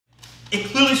It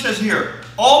clearly says here,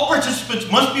 all participants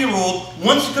must be enrolled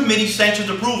once the committee sanctions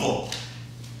approval.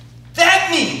 That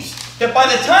means that by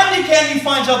the time the Academy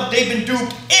finds out that they've been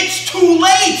duped, it's too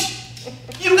late.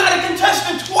 You got a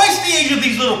contestant twice the age of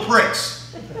these little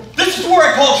pricks. This is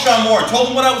where I called Sean Moore and told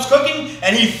him what I was cooking,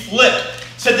 and he flipped.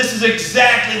 Said this is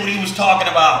exactly what he was talking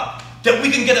about. That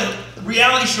we can get a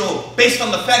reality show based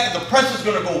on the fact that the press is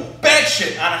going to go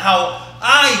batshit on how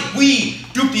we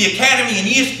duped the Academy and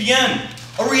ESPN.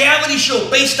 A reality show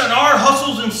based on our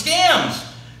hustles and scams.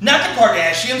 Not the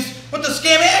Kardashians, but the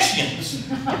Scamashians.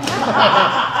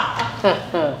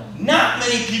 Not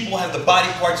many people have the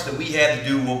body parts that we had to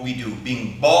do what we do,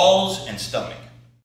 being balls and stomach.